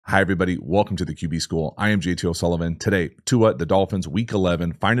Hi, everybody. Welcome to the QB School. I am JT O'Sullivan. Today, Tua, the Dolphins, Week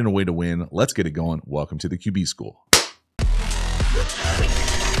 11, finding a way to win. Let's get it going. Welcome to the QB School.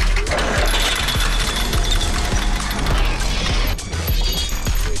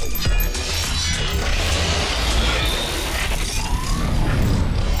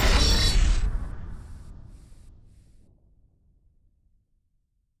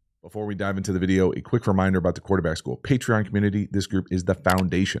 Before we dive into the video, a quick reminder about the Quarterback School Patreon community. This group is the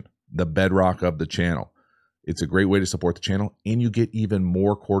foundation, the bedrock of the channel. It's a great way to support the channel, and you get even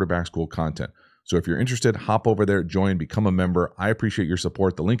more Quarterback School content. So if you're interested, hop over there, join, become a member. I appreciate your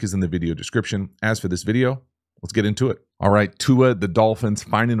support. The link is in the video description. As for this video, let's get into it. All right, Tua, the Dolphins,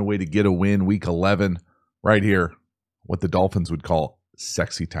 finding a way to get a win, Week 11, right here. What the Dolphins would call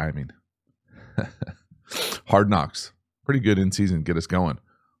sexy timing. Hard Knocks, pretty good in season, get us going.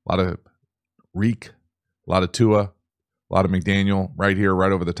 A lot of Reek, a lot of Tua, a lot of McDaniel right here,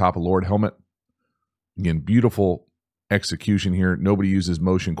 right over the top of Lord Helmet. Again, beautiful execution here. Nobody uses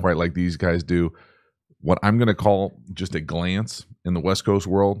motion quite like these guys do. What I'm going to call just a glance in the West Coast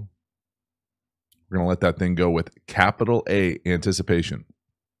world, we're going to let that thing go with capital A, anticipation.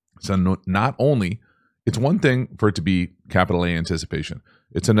 So not only, it's one thing for it to be capital A, anticipation.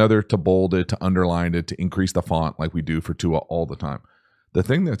 It's another to bold it, to underline it, to increase the font like we do for Tua all the time. The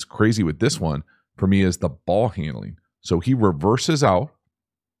thing that's crazy with this one for me is the ball handling. So he reverses out.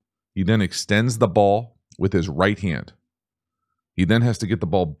 He then extends the ball with his right hand. He then has to get the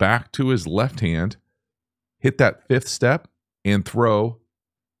ball back to his left hand, hit that fifth step, and throw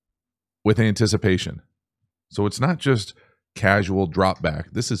with anticipation. So it's not just casual drop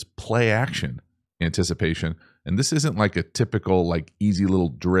back. This is play action anticipation. And this isn't like a typical, like easy little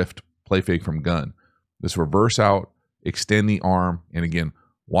drift play fake from gun. This reverse out, extend the arm, and again,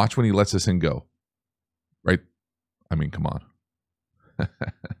 watch when he lets this thing go. Right? I mean, come on.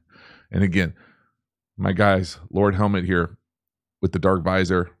 And again, my guys, Lord Helmet here with the dark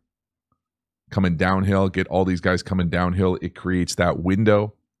visor coming downhill, get all these guys coming downhill. It creates that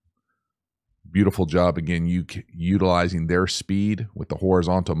window. Beautiful job. Again, you utilizing their speed with the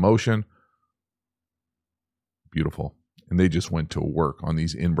horizontal motion. Beautiful. And they just went to work on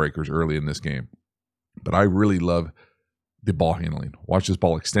these in-breakers early in this game. But I really love the ball handling. Watch this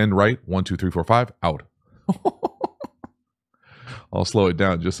ball extend right. 1, 2, 3, 4, 5. Out. I'll slow it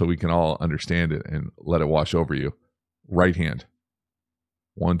down just so we can all understand it and let it wash over you. Right hand.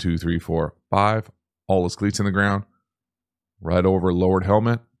 1, 2, 3, 4, 5. All his cleats in the ground. Right over Lord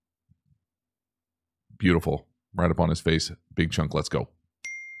Helmet. Beautiful. Right up on his face. Big chunk. Let's go.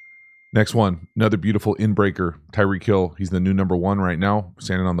 Next one. Another beautiful in-breaker. Tyreek Hill. He's the new number 1 right now.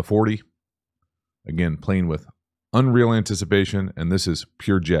 Standing on the 40. Again, playing with unreal anticipation, and this is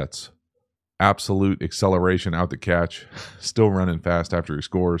pure jets. Absolute acceleration out the catch. Still running fast after he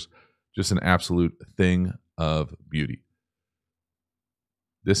scores. Just an absolute thing of beauty.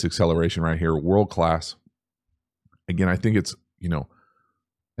 This acceleration right here, world class. Again, I think it's,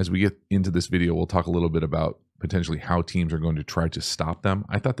 as we get into this video, we'll talk a little bit about potentially how teams are going to try to stop them.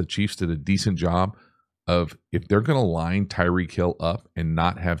 I thought the Chiefs did a decent job of, if they're going to line Tyreek Hill up and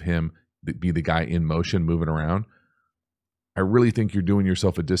not have him be the guy in motion moving around, I really think you're doing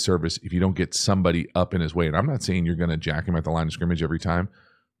yourself a disservice if you don't get somebody up in his way. And I'm not saying you're going to jack him at the line of scrimmage every time,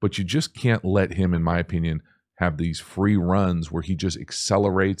 but you just can't let him, in my opinion, have these free runs where he just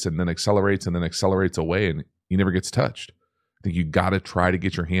accelerates and then accelerates and then accelerates away and he never gets touched. I think you got to try to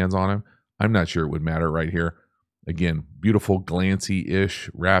get your hands on him. I'm not sure it would matter right here. Again, beautiful glancy-ish,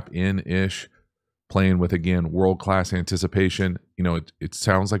 wrap-in-ish, playing with, again, world-class anticipation. It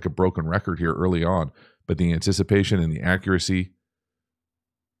sounds like a broken record here early on, but the anticipation and the accuracy,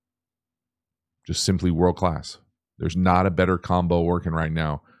 just simply world-class. There's not a better combo working right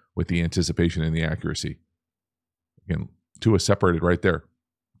now with the anticipation and the accuracy. Again, Tua separated right there.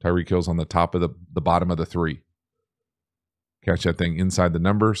 Tyreek Hill's on the top of the bottom of the 3. Catch that thing inside the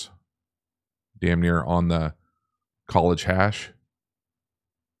numbers. Damn near on the college hash.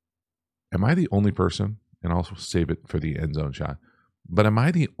 Am I the only person, and I'll save it for the end zone shot, but am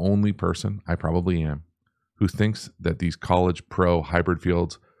I the only person, I probably am, who thinks that these college pro hybrid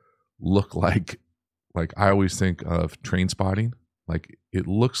fields look like I always think of Train Spotting? Like, it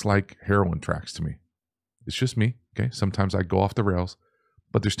looks like heroin tracks to me. It's just me, okay? Sometimes I go off the rails,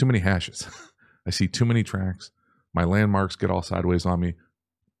 but there's too many hashes. I see too many tracks. My landmarks get all sideways on me.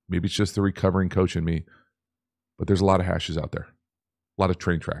 Maybe it's just the recovering coach in me, but there's a lot of hashes out there. A lot of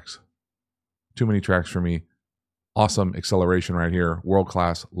train tracks. Too many tracks for me. Awesome acceleration right here. World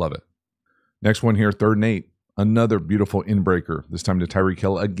class. Love it. Next one here, 3rd and 8. Another beautiful in-breaker. This time to Tyreek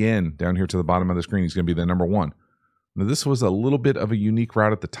Hill again down here to the bottom of the screen. He's going to be the number 1. Now, this was a little bit of a unique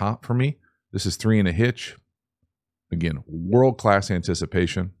route at the top for me. This is 3 and a hitch. Again, world-class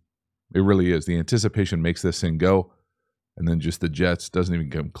anticipation. It really is. The anticipation makes this thing go. And then just the Jets doesn't even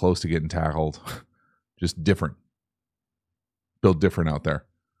come close to getting tackled. Just different. Built different out there.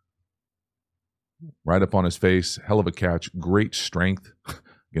 Right up on his face. Hell of a catch. Great strength.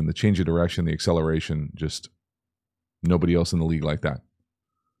 Again, the change of direction, the acceleration, just nobody else in the league like that.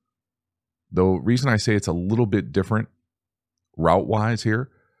 The reason I say it's a little bit different route-wise here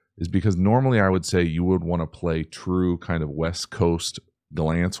is because normally I would say you would want to play true kind of West Coast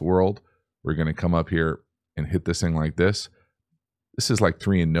glance world. We're going to come up here and hit this thing like this. This is like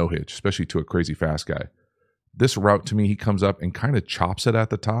 3 and no hitch, especially to a crazy fast guy. This route to me, he comes up and kind of chops it at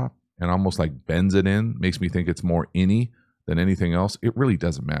the top and almost like bends it in. Makes me think it's more inny than anything else. It really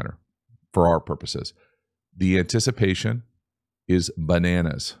doesn't matter for our purposes. The anticipation is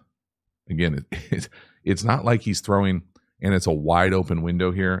bananas. Again, it's not like he's throwing and it's a wide open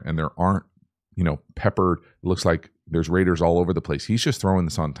window here and there aren't, peppered. It looks like there's Raiders all over the place. He's just throwing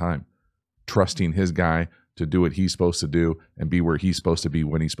this on time, trusting his guy to do what he's supposed to do and be where he's supposed to be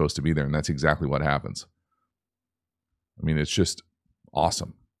when he's supposed to be there. And that's exactly what happens. I mean, it's just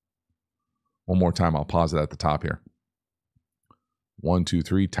awesome. One more time, I'll pause it at the top here. 1, 2,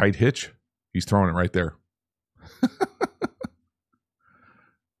 3, tight hitch. He's throwing it right there.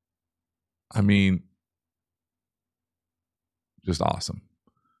 I mean, just awesome.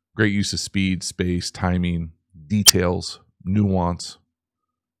 Great use of speed, space, timing, details, nuance,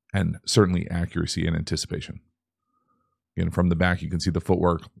 and certainly accuracy and anticipation. Again, from the back, you can see the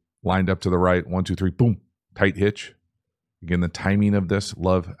footwork lined up to the right. 1, 2, 3, boom, tight hitch. Again, the timing of this,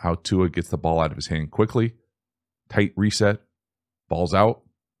 love how Tua gets the ball out of his hand quickly. Tight reset, ball's out,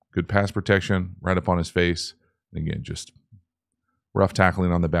 good pass protection, right up on his face. And again, just rough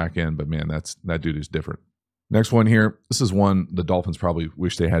tackling on the back end, but man, that dude is different. Next one here, this is one the Dolphins probably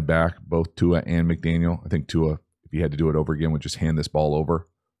wish they had back, both Tua and McDaniel. I think Tua, if he had to do it over again, would just hand this ball over.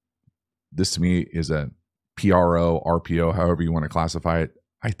 This to me is a PRO, RPO, however you want to classify it.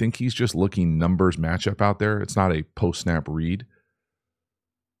 I think he's just looking numbers matchup out there. It's not a post-snap read.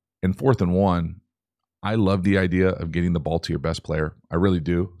 And 4th and 1, I love the idea of getting the ball to your best player. I really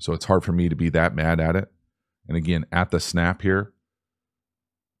do. So it's hard for me to be that mad at it. And again, at the snap here,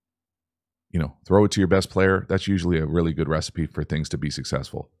 throw it to your best player. That's usually a really good recipe for things to be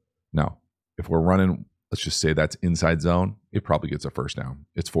successful. Now, if we're running, let's just say that's inside zone, it probably gets a first down.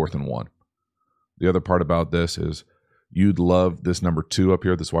 It's 4th and 1. The other part about this is you'd love this number 2 up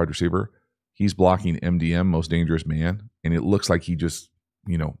here, this wide receiver. He's blocking MDM, most dangerous man, and it looks like he just,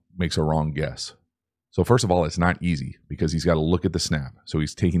 makes a wrong guess. So first of all, it's not easy because he's got to look at the snap. So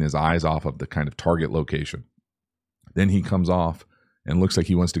he's taking his eyes off of the kind of target location. Then he comes off and looks like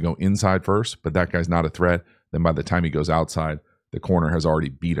he wants to go inside first, but that guy's not a threat. Then by the time he goes outside, the corner has already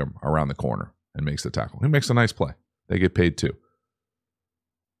beat him around the corner and makes the tackle. He makes a nice play. They get paid too.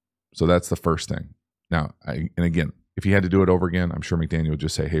 So that's the first thing. Now, and again, if he had to do it over again, I'm sure McDaniel would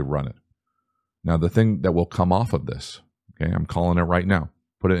just say, hey, run it. Now, the thing that will come off of this, okay, I'm calling it right now.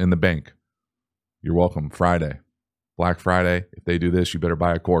 Put it in the bank. You're welcome. Friday, Black Friday. If they do this, you better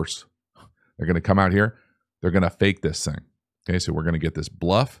buy a course. They're going to come out here. They're going to fake this thing. Okay, so we're going to get this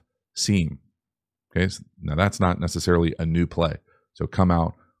bluff seam. Okay, so now that's not necessarily a new play. So come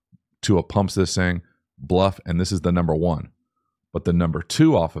out, Tua pumps this thing, bluff, and this is the number 1. But the number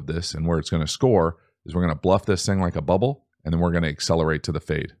 2 off of this and where it's going to score is we're going to bluff this thing like a bubble, and then we're going to accelerate to the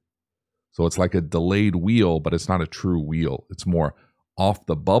fade. So it's like a delayed wheel, but it's not a true wheel. It's more off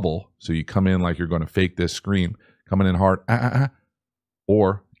the bubble. So you come in like you're going to fake this scream, coming in hard,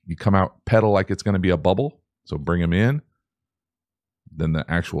 or you come out pedal like it's going to be a bubble. So bring him in. Then the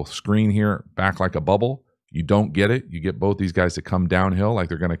actual screen here, back like a bubble. You don't get it. You get both these guys to come downhill like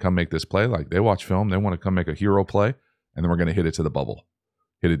they're going to come make this play. Like they watch film. They want to come make a hero play. And then we're going to hit it to the bubble.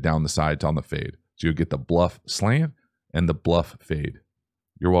 Hit it down the side on the fade. So you get the bluff slant and the bluff fade.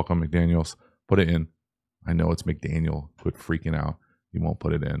 You're welcome, McDaniels. Put it in. I know it's McDaniel. Quit freaking out. He won't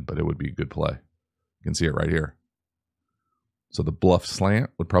put it in, but it would be a good play. You can see it right here. So the bluff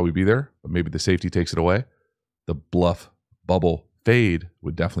slant would probably be there, but maybe the safety takes it away. The bluff bubble fade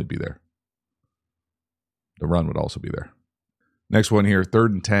would definitely be there. The run would also be there. Next one here,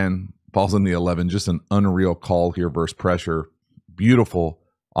 3rd and 10, ball's in the 11. Just an unreal call here versus pressure. Beautiful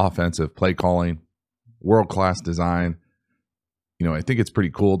offensive play calling, world-class design. I think it's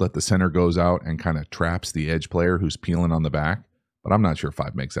pretty cool that the center goes out and kind of traps the edge player who's peeling on the back, but I'm not sure if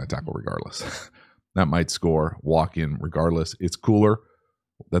 5 makes that tackle regardless. That might score, walk in regardless. It's cooler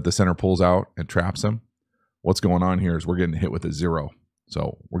that the center pulls out and traps him. What's going on here is we're getting hit with a 0.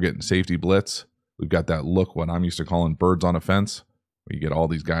 So we're getting safety blitz. We've got that look, what I'm used to calling birds on a fence, where you get all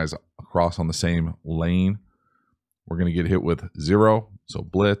these guys across on the same lane. We're going to get hit with 0. So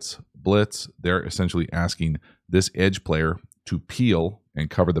blitz, blitz. They're essentially asking this edge player to peel and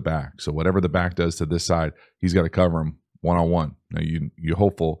cover the back. So whatever the back does to this side, he's got to cover him one-on-one. Now you're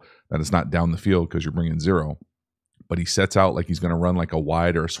hopeful that it's not down the field because you're bringing 0. But he sets out like he's going to run like a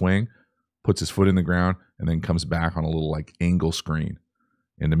wide or a swing, puts his foot in the ground, and then comes back on a little like angle screen.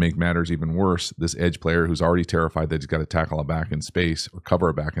 And to make matters even worse, this edge player who's already terrified that he's got to tackle a back in space or cover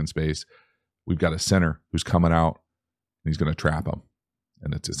a back in space, we've got a center who's coming out and he's going to trap him.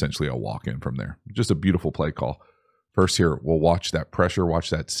 And it's essentially a walk-in from there. Just a beautiful play call. First here, we'll watch that pressure, watch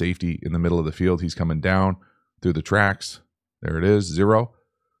that safety in the middle of the field. He's coming down through the tracks. There it is, 0.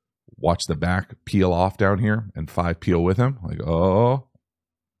 Watch the back peel off down here and 5 peel with him. Like, oh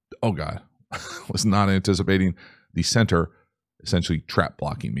God. Was not anticipating the center essentially trap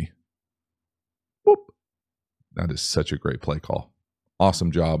blocking me. Whoop. That is such a great play call.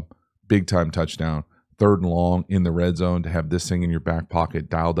 Awesome job. Big time touchdown. 3rd and long in the red zone to have this thing in your back pocket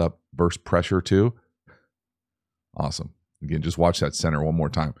dialed up versus pressure too. Awesome. Again, just watch that center one more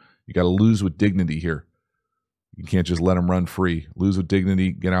time. You got to lose with dignity here. You can't just let him run free. Lose with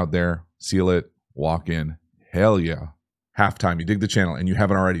dignity, get out there, seal it, walk in. Hell yeah. Halftime. You dig the channel and you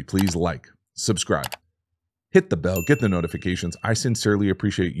haven't already, please like, subscribe, hit the bell, get the notifications. I sincerely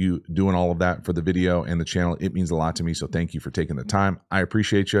appreciate you doing all of that for the video and the channel. It means a lot to me, so thank you for taking the time. I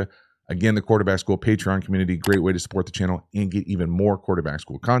appreciate you. Again, the Quarterback School Patreon community, great way to support the channel and get even more Quarterback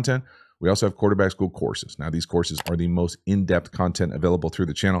School content. We also have Quarterback School courses. Now, these courses are the most in-depth content available through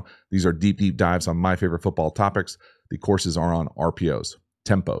the channel. These are deep, deep dives on my favorite football topics. The courses are on RPOs,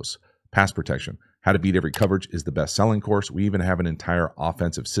 tempos, pass protection. How to Beat Every Coverage is the best-selling course. We even have an entire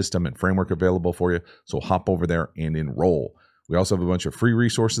offensive system and framework available for you, so hop over there and enroll. We also have a bunch of free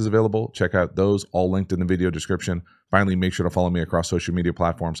resources available. Check out those, all linked in the video description. Finally, make sure to follow me across social media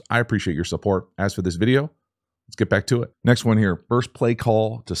platforms. I appreciate your support. As for this video, let's get back to it. Next one here, first play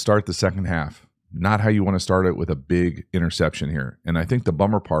call to start the second half. Not how you want to start it with a big interception here. And I think the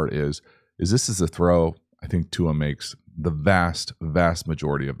bummer part is this is a throw I think Tua makes the vast, vast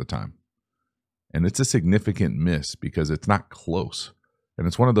majority of the time. And it's a significant miss because it's not close. And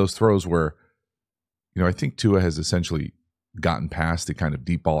it's one of those throws where, I think Tua has essentially gotten past the kind of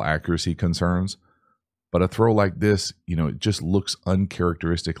deep ball accuracy concerns. But a throw like this, it just looks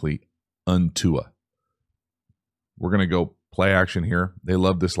uncharacteristically un-Tua. We're going to go play action here. They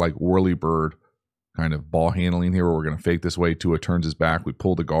love this like whirly bird kind of ball handling here where we're going to fake this way. Tua turns his back. We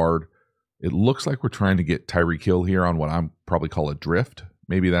pull the guard. It looks like we're trying to get Tyreek Hill here on what I'm probably call a drift.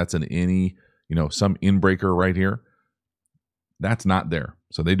 Maybe that's an any, some in-breaker right here. That's not there.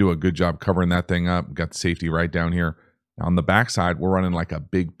 So they do a good job covering that thing up. We've got the safety right down here. Now on the backside, we're running like a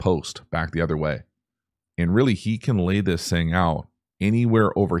big post back the other way. And really, he can lay this thing out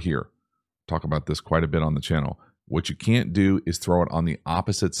anywhere over here. Talk about this quite a bit on the channel. What you can't do is throw it on the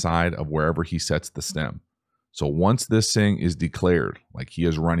opposite side of wherever he sets the stem. So once this thing is declared, like he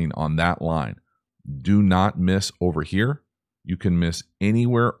is running on that line, do not miss over here. You can miss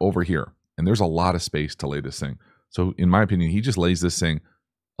anywhere over here. And there's a lot of space to lay this thing. So in my opinion, he just lays this thing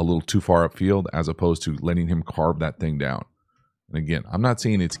a little too far upfield as opposed to letting him carve that thing down. And again, I'm not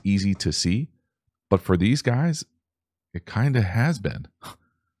saying it's easy to see, but for these guys, it kind of has been.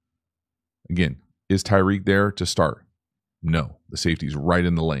 Again, is Tyreek there to start? No. The safety's right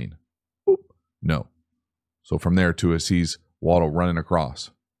in the lane. Boop. No. So from there, Tua sees Waddle running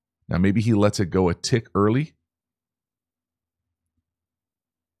across. Now maybe he lets it go a tick early.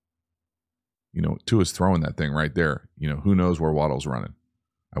 Tua's throwing that thing right there. Who knows where Waddle's running.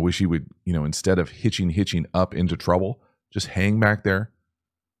 I wish he would, instead of hitching up into trouble, just hang back there,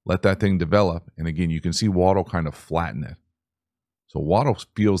 let that thing develop. And again, you can see Waddle kind of flatten it. So Waddle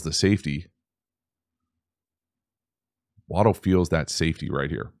feels the safety. Waddle feels that safety right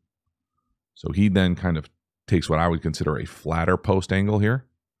here. So he then kind of takes what I would consider a flatter post angle here.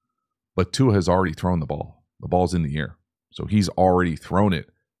 But Tua has already thrown the ball. The ball's in the air. So he's already thrown it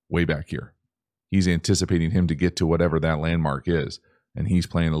way back here. He's anticipating him to get to whatever that landmark is. And he's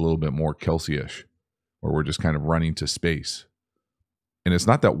playing a little bit more Kelsey-ish, where we're just kind of running to space. And it's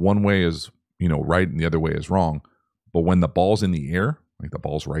not that one way is, right and the other way is wrong. But when the ball's in the air, like the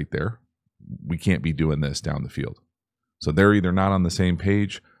ball's right there, we can't be doing this down the field. So they're either not on the same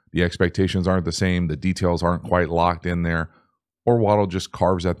page, the expectations aren't the same, the details aren't quite locked in there, or Waddle just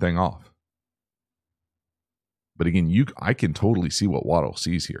carves that thing off. But again, I can totally see what Waddle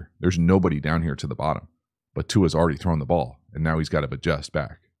sees here. There's nobody down here to the bottom, but Tua's already thrown the ball, and now he's got to adjust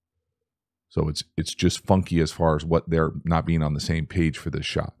back. So it's just funky as far as what they're not being on the same page for this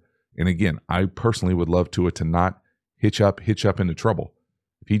shot. And again, I personally would love Tua to not hitch up into trouble.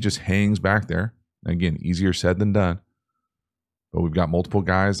 If he just hangs back there, again, easier said than done. But we've got multiple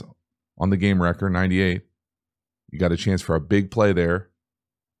guys on the game record, 98. You got a chance for a big play there.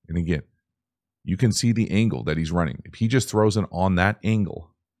 And again, you can see the angle that he's running. If he just throws it on that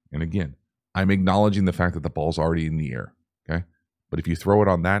angle, and again, I'm acknowledging the fact that the ball's already in the air, okay? But if you throw it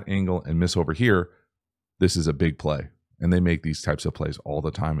on that angle and miss over here, this is a big play. And they make these types of plays all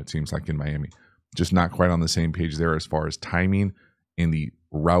the time, it seems like, in Miami. Just not quite on the same page there as far as timing and the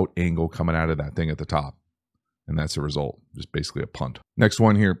route angle coming out of that thing at the top. And that's the result, just basically a punt. Next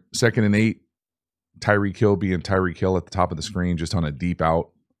one here, 2nd and 8. Tyreek Hill being Tyreek Hill at the top of the screen, just on a deep out.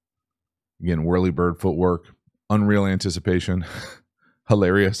 Again, whirly bird footwork, unreal anticipation,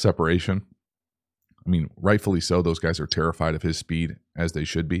 hilarious separation. I mean, rightfully so. Those guys are terrified of his speed, as they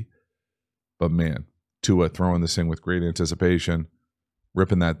should be. But man, Tua throwing this thing with great anticipation,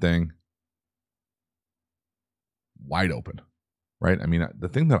 ripping that thing wide open, right? I mean, the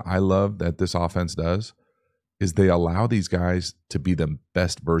thing that I love that this offense does is they allow these guys to be the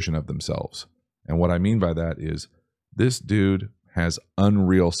best version of themselves. And what I mean by that is this dude has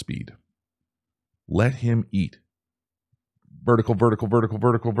unreal speed. Let him eat. Vertical, vertical, vertical,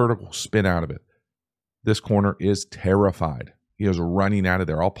 vertical, vertical, spin out of it. This corner is terrified. He is running out of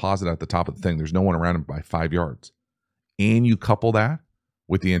there. I'll pause it at the top of the thing. There's no one around him by 5 yards. And you couple that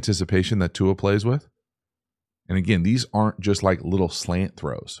with the anticipation that Tua plays with. And again, these aren't just like little slant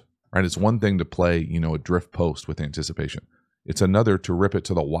throws, right? It's one thing to play, a drift post with anticipation. It's another to rip it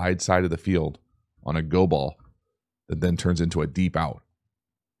to the wide side of the field on a go ball that then turns into a deep out.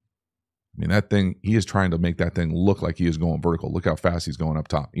 I mean, that thing, he is trying to make that thing look like he is going vertical. Look how fast he's going up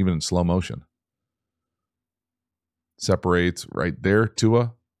top, even in slow motion. Separates right there,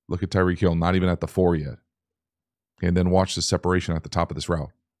 Tua. Look at Tyreek Hill, not even at the 4 yet. And then watch the separation at the top of this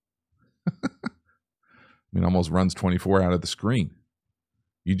route. I mean, almost runs 24 out of the screen.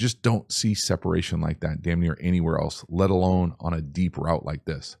 You just don't see separation like that damn near anywhere else, let alone on a deep route like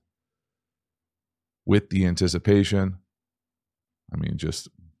this. With the anticipation, I mean, just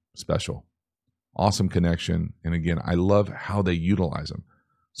special. Awesome connection. And again, I love how they utilize him.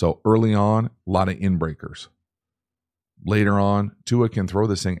 So early on, a lot of in-breakers. Later on, Tua can throw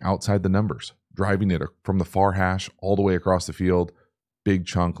this thing outside the numbers, driving it from the far hash all the way across the field. Big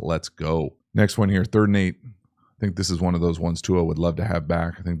chunk, let's go. Next one here, 3rd and 8. I think this is one of those ones Tua would love to have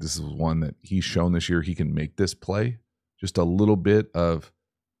back. I think this is one that he's shown this year he can make this play. Just a little bit of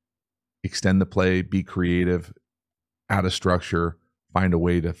extend the play, be creative, out of structure, find a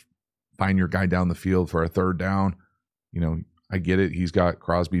way to find your guy down the field for a 3rd down. I get it. He's got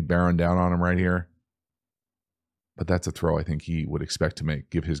Crosby bearing down on him right here. But that's a throw I think he would expect to make,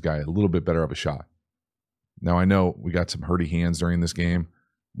 give his guy a little bit better of a shot. Now, I know we got some hurty hands during this game.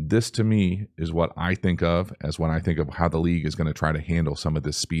 This, to me, is what I think of as when I think of how the league is going to try to handle some of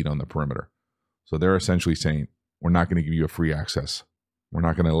this speed on the perimeter. So they're essentially saying, we're not going to give you a free access. We're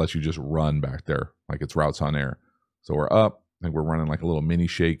not going to let you just run back there like it's routes on air. So we're up. I think we're running like a little mini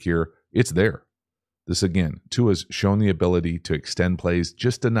shake here. It's there. This, again, Tua's shown the ability to extend plays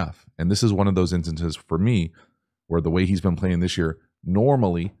just enough. And this is one of those instances for me where the way he's been playing this year,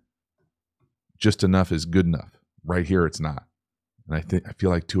 normally just enough is good enough. Right here, it's not. And I feel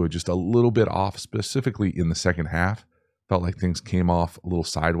like Tua just a little bit off, specifically in the second half. Felt like things came off a little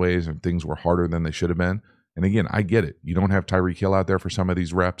sideways and things were harder than they should have been. And again, I get it. You don't have Tyreek Hill out there for some of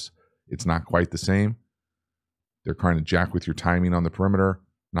these reps. It's not quite the same. They're trying to jack with your timing on the perimeter.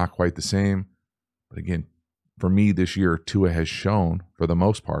 Not quite the same. But again, for me this year, Tua has shown, for the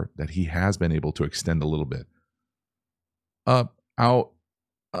most part, that he has been able to extend a little bit. Up, out,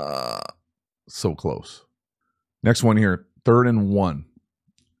 so close. Next one here, 3rd and 1.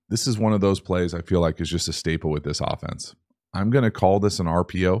 This is one of those plays I feel like is just a staple with this offense. I'm going to call this an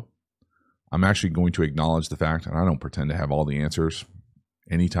RPO. I'm actually going to acknowledge the fact, and I don't pretend to have all the answers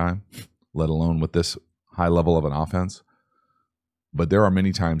anytime, let alone with this high level of an offense. But there are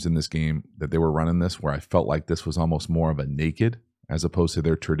many times in this game that they were running this where I felt like this was almost more of a naked as opposed to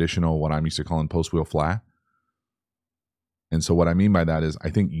their traditional, what I'm used to calling post wheel flat. And so what I mean by that is I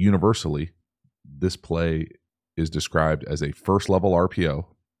think universally this play is described as a first level RPO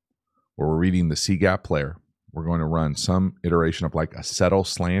where we're reading the C-gap player. We're going to run some iteration of like a settle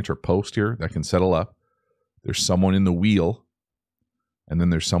slant or post here that can settle up. There's someone in the wheel, and then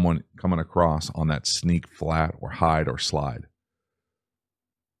there's someone coming across on that sneak flat or hide or slide.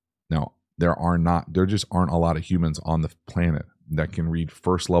 Now, there just aren't a lot of humans on the planet that can read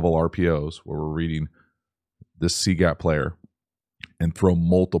first level RPOs where we're reading this C-gap player and throw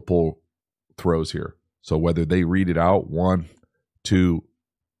multiple throws here. So whether they read it out 1, 2,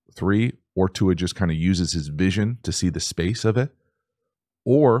 3, or Tua just kind of uses his vision to see the space of it.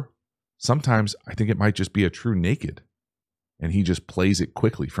 Or sometimes I think it might just be a true naked, and he just plays it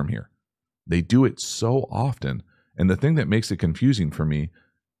quickly from here. They do it so often. And the thing that makes it confusing for me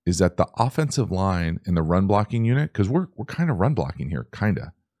is that the offensive line and the run blocking unit, because we're kind of run blocking here, kind of.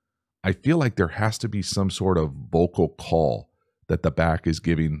 I feel like there has to be some sort of vocal call that the back is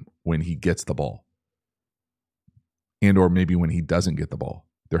giving when he gets the ball, and or maybe when he doesn't get the ball.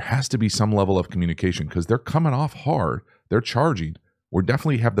 There has to be some level of communication because they're coming off hard. They're charging. We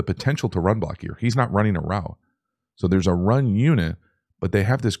definitely have the potential to run block here. He's not running a route. So there's a run unit, but they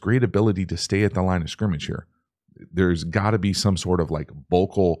have this great ability to stay at the line of scrimmage here. There's got to be some sort of like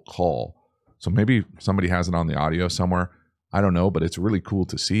vocal call. So maybe somebody has it on the audio somewhere. I don't know, but it's really cool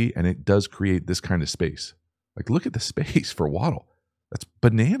to see, and it does create this kind of space. Like, look at the space for Waddle. That's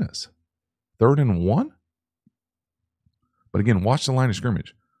bananas. 3rd and 1. But again, watch the line of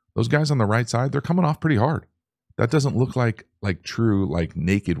scrimmage. Those guys on the right side, they're coming off pretty hard. That doesn't look like true, like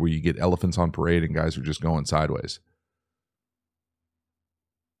naked, where you get elephants on parade and guys are just going sideways.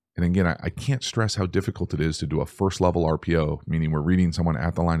 And again, I can't stress how difficult it is to do a first level RPO, meaning we're reading someone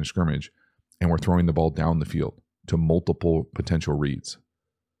at the line of scrimmage and we're throwing the ball down the field to multiple potential reads.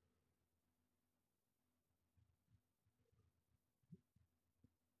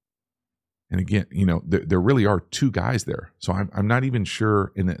 And again, there really are 2 guys there. So I'm not even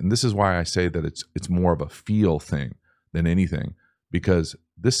sure. And this is why I say that it's more of a feel thing than anything, because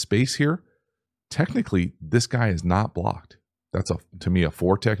this space here, technically, this guy is not blocked. That's to me a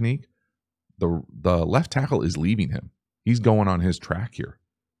 4 technique. The left tackle is leaving him. He's going on his track here.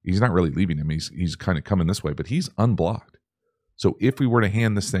 He's not really leaving him. He's kind of coming this way, but he's unblocked. So if we were to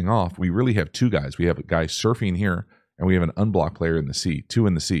hand this thing off, we really have 2 guys. We have a guy surfing here, and we have an unblocked player in the C, 2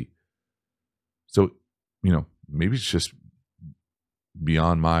 in the C. So, maybe it's just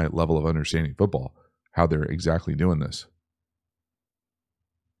beyond my level of understanding football, how they're exactly doing this.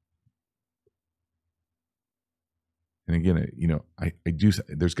 And again, I do,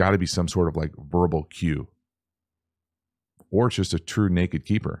 there's got to be some sort of like verbal cue, or it's just a true naked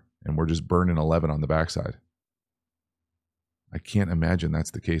keeper and we're just burning 11 on the backside. I can't imagine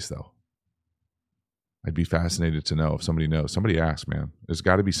that's the case though. I'd be fascinated to know if somebody knows. Somebody ask, man. There's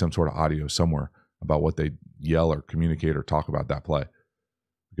got to be some sort of audio somewhere about what they yell or communicate or talk about that play,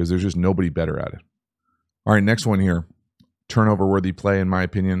 because there's just nobody better at it. All right, next one here. Turnover-worthy play, in my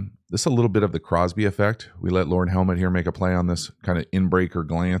opinion. This is a little bit of the Crosby effect. We let Lord Helmet here make a play on this kind of in-breaker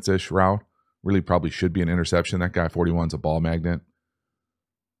glance-ish route. Really probably should be an interception. That guy 41's a ball magnet.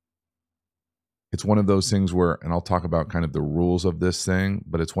 It's one of those things where, and I'll talk about kind of the rules of this thing,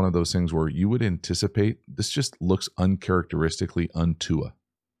 but it's one of those things where you would anticipate this just looks uncharacteristically un-Tua.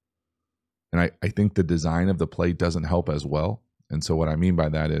 And I think the design of the play doesn't help as well. And so what I mean by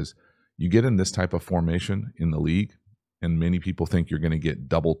that is you get in this type of formation in the league, and many people think you're going to get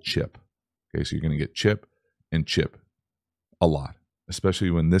double chip. Okay, so you're going to get chip and chip a lot, especially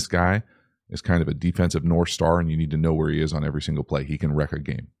when this guy is kind of a defensive North Star and you need to know where he is on every single play. He can wreck a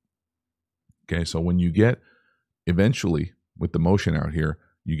game. Okay, so when you get eventually with the motion out here,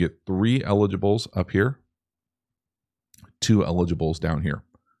 you get 3 eligibles up here, 2 eligibles down here.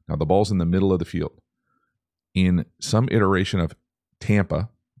 Now the ball's in the middle of the field. In some iteration of Tampa,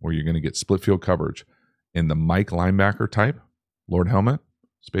 where you're going to get split field coverage, in the Mike linebacker type, Lord Helmet,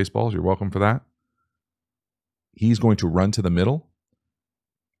 Spaceballs, you're welcome for that. He's going to run to the middle.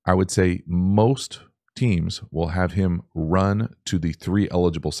 I would say most teams will have him run to the 3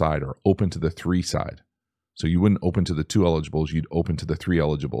 eligible side or open to the 3 side. So you wouldn't open to the 2 eligibles, you'd open to the 3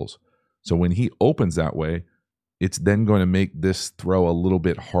 eligibles. So when he opens that way, it's then going to make this throw a little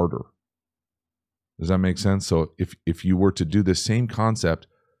bit harder. Does that make sense? So if you were to do the same concept,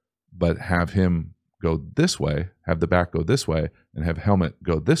 but have him go this way, have the back go this way, and have Helmet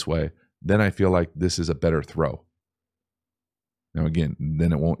go this way, then I feel like this is a better throw. Now again,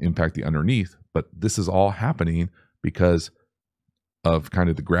 then it won't impact the underneath, but this is all happening because of kind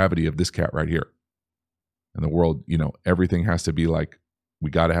of the gravity of this cat right here. In the world, everything has to be like,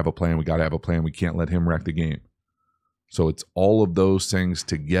 we got to have a plan, we got to have a plan, we can't let him wreck the game. So it's all of those things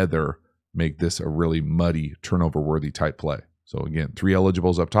together make this a really muddy, turnover-worthy type play. So again, 3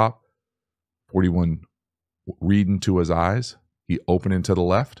 eligibles up top, 41 reading to his eyes. He opening to the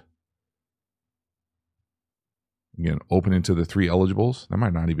left. Again, opening to the 3 eligibles. That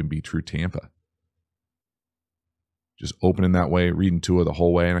might not even be true Tampa. Just opening that way, reading Tua the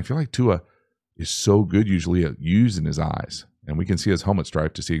whole way. And I feel like Tua is so good usually at using his eyes. And we can see his helmet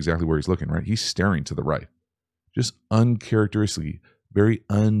stripe to see exactly where he's looking, right? He's staring to the right. Just uncharacteristically, very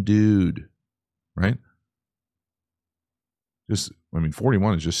undude, right? Just I mean,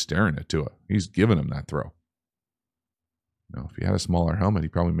 41 is just staring at Tua. He's giving him that throw. Now, if he had a smaller helmet, he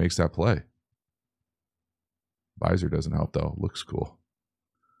probably makes that play. Visor doesn't help, though. Looks cool.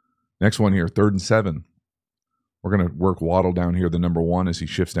 Next one here, 3rd and 7. We're going to work Waddle down here, the number 1, as he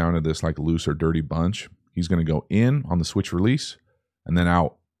shifts down to this like loose or dirty bunch. He's going to go in on the switch release and then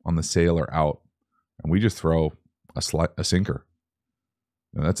out on the sail or out. And we just throw a sinker.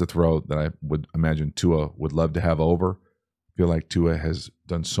 Now, that's a throw that I would imagine Tua would love to have over. I feel like Tua has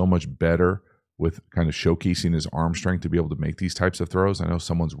done so much better with kind of showcasing his arm strength to be able to make these types of throws. I know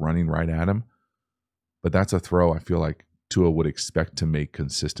someone's running right at him, but that's a throw I feel like Tua would expect to make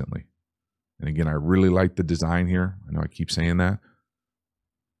consistently. And again, I really like the design here. I know I keep saying that,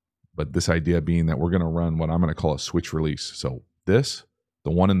 but this idea being that we're going to run what I'm going to call a switch release. So this,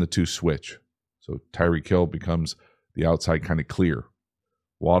 the 1 and the 2 switch. So Tyreek Hill becomes the outside kind of clear.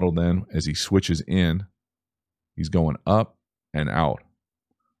 Waddle then, as he switches in, he's going up and out.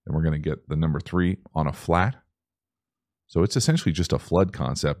 And we're going to get the number 3 on a flat. So it's essentially just a flood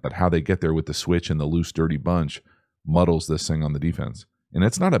concept, but how they get there with the switch and the loose, dirty bunch muddles this thing on the defense. And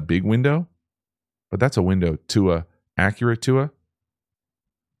it's not a big window, but that's a window Tua, accurate Tua,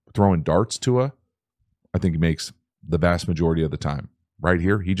 throwing darts Tua, I think makes the vast majority of the time. Right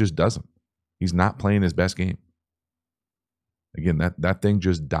here, he just doesn't. He's not playing his best game. Again, that thing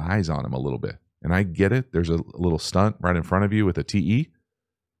just dies on him a little bit. And I get it. There's a little stunt right in front of you with a TE.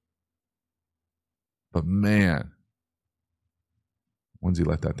 But man, when's he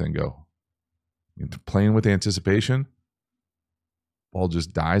let that thing go? Playing with anticipation, ball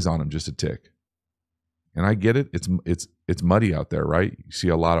just dies on him just a tick. And I get it. It's muddy out there, right? You see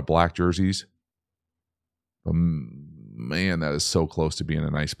a lot of black jerseys. But man, that is so close to being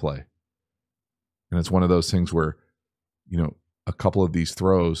a nice play. And it's one of those things where, a couple of these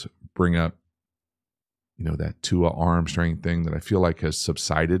throws bring up, that Tua arm strength thing that I feel like has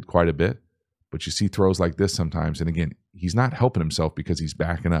subsided quite a bit. But you see throws like this sometimes. And again, he's not helping himself because he's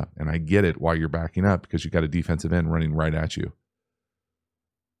backing up. And I get it why you're backing up, because you got a defensive end running right at you.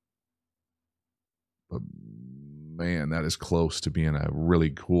 But man, that is close to being a really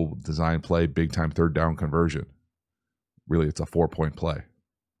cool design play, big time 3rd down conversion. Really, it's a 4-point play.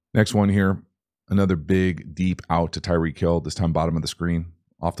 Next one here, another big deep out to Tyreek Hill, this time bottom of the screen,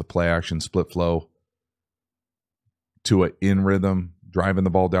 off the play action, split flow. Tua in rhythm, driving the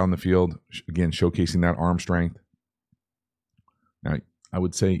ball down the field, again, showcasing that arm strength. Now, I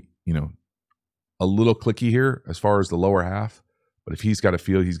would say, a little clicky here as far as the lower half, but if he's got to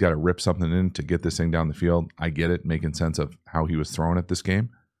feel he's got to rip something in to get this thing down the field, I get it, making sense of how he was throwing it this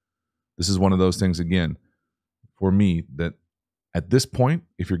game. This is one of those things, again, for me, that at this point,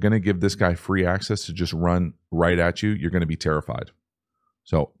 if you're going to give this guy free access to just run right at you, you're going to be terrified.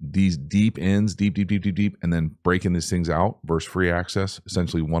 So these deep ends, deep, and then breaking these things out versus free access,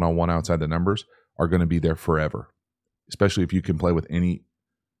 essentially one-on-one outside the numbers, are going to be there forever, especially if you can play with any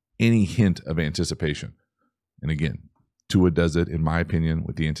hint of anticipation. And again, Tua does it, in my opinion,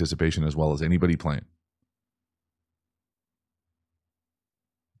 with the anticipation as well as anybody playing.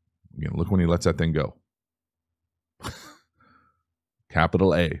 Again, look when he lets that thing go.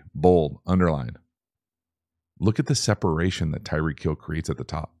 Capital A, bold, underline. Look at the separation that Tyreek Hill creates at the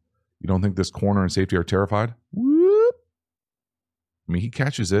top. You don't think this corner and safety are terrified? Whoop. I mean, he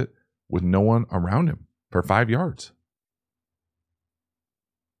catches it with no one around him for 5 yards.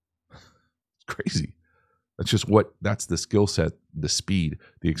 It's crazy. That's the skill set, the speed,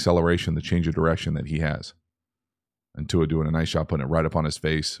 the acceleration, the change of direction that he has. And Tua doing a nice job putting it right up on his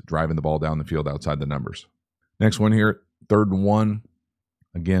face, driving the ball down the field outside the numbers. Next one here, 3rd and 1.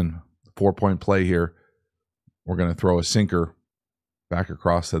 Again, 4-point play here. We're going to throw a sinker back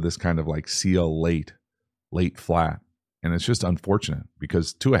across to this kind of like seal late flat. And it's just unfortunate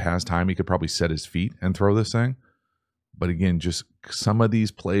because Tua has time. He could probably set his feet and throw this thing. But again, just some of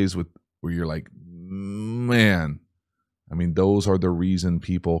these plays where you're like, man, I mean, those are the reason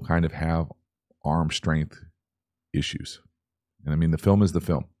people kind of have arm strength issues. And I mean, the film is the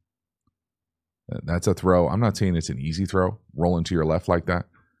film. That's a throw. I'm not saying it's an easy throw, rolling to your left like that,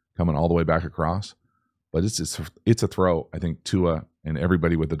 coming all the way back across. But it's a throw I think Tua and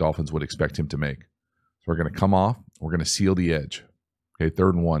everybody with the Dolphins would expect him to make. So we're going to come off. We're going to seal the edge. Okay,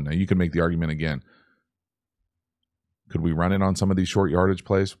 3rd and 1. Now you can make the argument again. Could we run it on some of these short yardage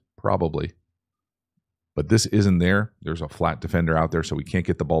plays? Probably. But this isn't there. There's a flat defender out there, so we can't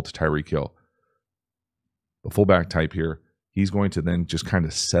get the ball to Tyreek Hill. The fullback type here, he's going to then just kind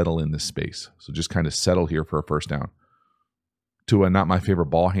of settle in this space. So just kind of settle here for a 1st down. Tua, not my favorite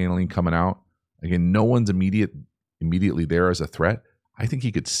ball handling coming out. Again, no one's immediately there as a threat. I think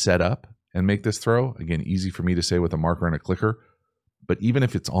he could set up and make this throw. Again, easy for me to say with a marker and a clicker, But even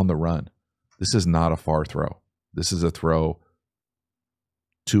if it's on the run, this is not a far throw. This is a throw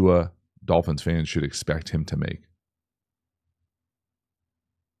Tua Dolphins fans should expect him to make.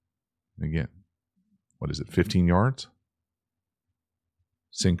 Again, what is it, 15 yards?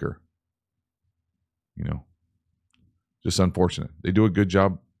 Sinker. Just unfortunate. They do a good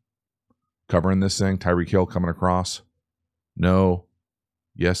job covering this thing. Tyreek Hill coming across. No.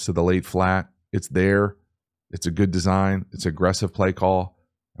 Yes to the late flat. It's there. It's a good design. It's aggressive play call.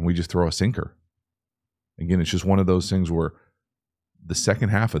 And we just throw a sinker. Again, it's just one of those things where the second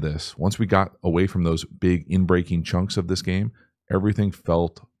half of this, once we got away from those big in-breaking chunks of this game, everything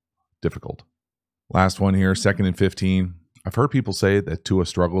felt difficult. Last one here, 2nd and 15. I've heard people say that Tua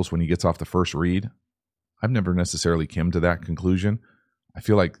struggles when he gets off the first read. I've never necessarily come to that conclusion. I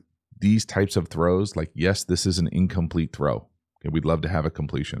feel like these types of throws, like, yes, this is an incomplete throw. Okay, we'd love to have a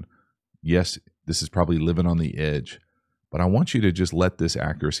completion. Yes, this is probably living on the edge. But I want you to just let this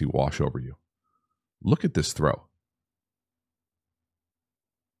accuracy wash over you. Look at this throw.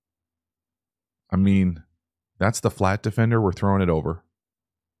 I mean, that's the flat defender. We're throwing it over.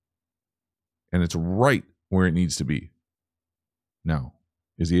 And it's right where it needs to be. Now,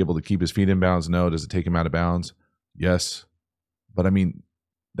 is he able to keep his feet in bounds? No. Does it take him out of bounds? Yes. But I mean,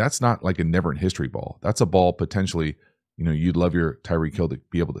 that's not like a never in history ball. That's a ball potentially, you'd love your Tyreek Hill to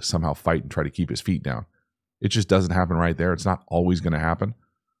be able to somehow fight and try to keep his feet down. It just doesn't happen right there. It's not always going to happen.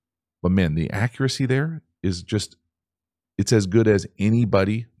 But man, the accuracy there is just, it's as good as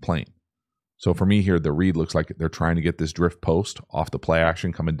anybody playing. So for me here, the read looks like they're trying to get this drift post off the play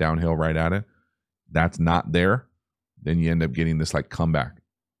action coming downhill right at it. That's not there. Then you end up getting this like comeback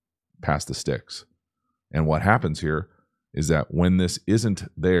past the sticks. And what happens here is that when this isn't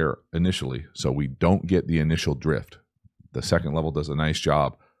there initially, so we don't get the initial drift, the second level does a nice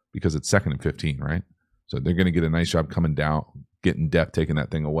job because it's 2nd and 15, right? So they're going to get a nice job coming down, getting depth, taking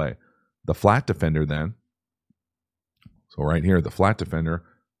that thing away. The flat defender then, so right here, the flat defender,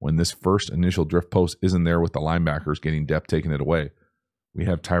 when this first initial drift post isn't there with the linebackers getting depth, taking it away, we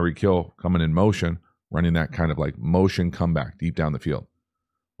have Tyreek Hill coming in motion, running that kind of like motion comeback deep down the field.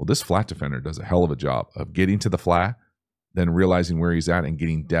 Well, this flat defender does a hell of a job of getting to the flat, then realizing where he's at and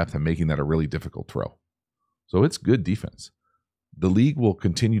getting depth and making that a really difficult throw. So it's good defense. The league will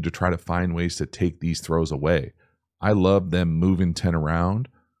continue to try to find ways to take these throws away. I love them moving 10 around,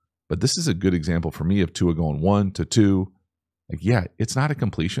 but this is a good example for me of Tua going 1 to 2. Like, yeah, it's not a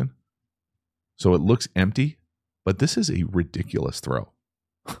completion. So it looks empty, but this is a ridiculous throw.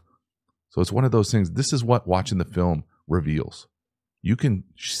 So it's one of those things. This is what watching the film reveals. You can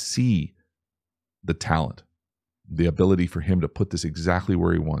see the talent, the ability for him to put this exactly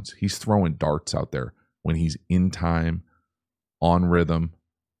where he wants. He's throwing darts out there when he's in time, on rhythm,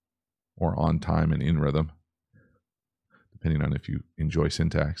 or on time and in rhythm, depending on if you enjoy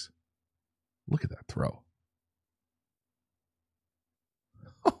syntax. Look at that throw.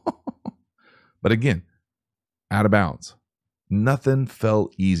 But again, out of bounds. Nothing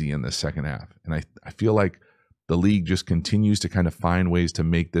felt easy in the second half. And I feel like the league just continues to kind of find ways to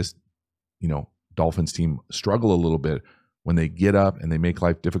make this, Dolphins team struggle a little bit when they get up and they make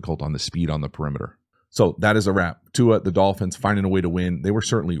life difficult on the speed on the perimeter. So that is a wrap. Tua, the Dolphins, finding a way to win. They were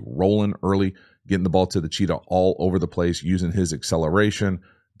certainly rolling early, getting the ball to the cheetah all over the place, using his acceleration,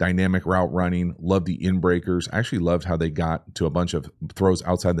 dynamic route running. Loved the in-breakers. I actually loved how they got to a bunch of throws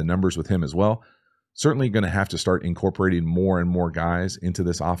outside the numbers with him as well. Certainly going to have to start incorporating more and more guys into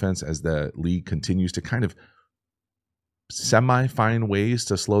this offense as the league continues to kind of find ways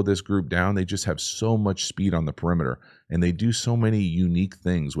to slow this group down. They just have so much speed on the perimeter, and they do so many unique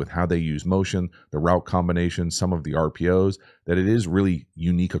things with how they use motion, the route combinations, some of the RPOs, that it is really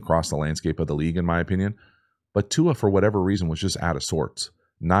unique across the landscape of the league, in my opinion. But Tua, for whatever reason, was just out of sorts.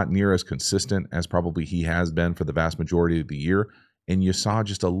 Not near as consistent as probably he has been for the vast majority of the year. And you saw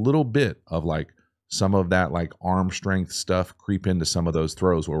just a little bit of like some of that like arm strength stuff creep into some of those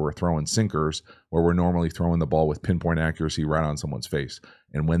throws where we're throwing sinkers, where we're normally throwing the ball with pinpoint accuracy right on someone's face.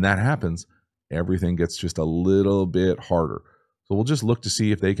 And when that happens, everything gets just a little bit harder. So we'll just look to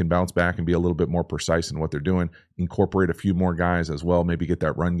see if they can bounce back and be a little bit more precise in what they're doing, incorporate a few more guys as well, maybe get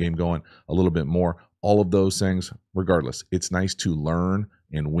that run game going a little bit more. All of those things, regardless, it's nice to learn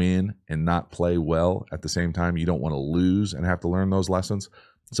and win and not play well at the same time. You don't want to lose and have to learn those lessons.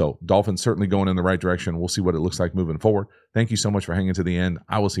 So Dolphins certainly going in the right direction. We'll see what it looks like moving forward. Thank you so much for hanging to the end.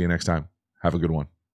 I will see you next time. Have a good one.